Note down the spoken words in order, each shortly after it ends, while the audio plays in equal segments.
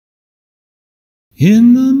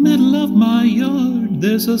In the middle of my yard,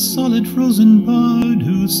 there's a solid frozen bard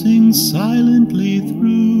who sings silently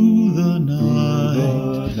through the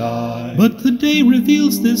night. But the day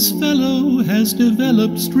reveals this fellow has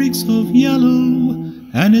developed streaks of yellow,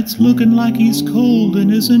 and it's looking like he's cold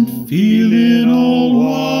and isn't feeling all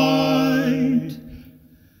white.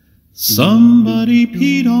 Somebody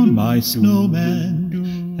peed on my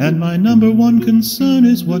snowman, and my number one concern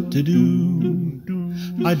is what to do.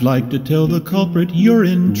 I'd like to tell the culprit you're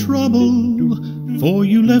in trouble, for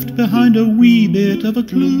you left behind a wee bit of a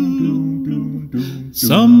clue.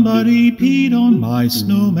 Somebody peed on my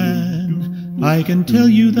snowman. I can tell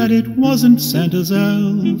you that it wasn't Santa's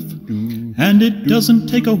elf. And it doesn't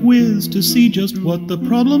take a whiz to see just what the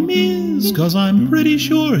problem is, 'cause I'm pretty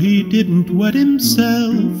sure he didn't wet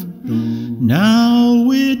himself.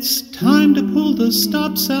 Now it's time to pull the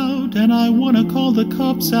stops out, and I want to call the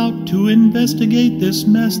cops out to investigate this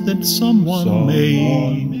mess that someone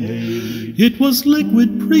made. It was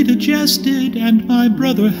liquid pre-digested, and my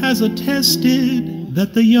brother has attested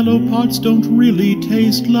that the yellow parts don't really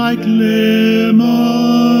taste like lemonade.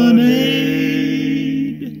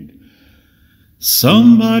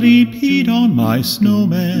 Somebody peed on my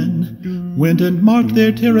snowman, went and marked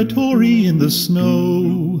their territory in the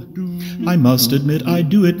snow. I must admit I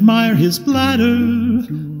do admire his bladder,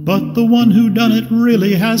 but the one who done it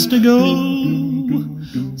really has to go.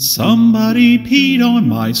 Somebody peed on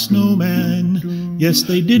my snowman. Yes,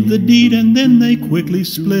 they did the deed and then they quickly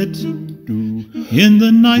split. In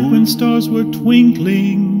the night when stars were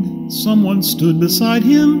twinkling, someone stood beside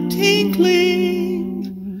him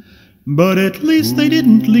tinkling. But at least they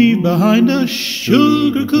didn't leave behind a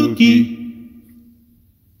sugar cookie.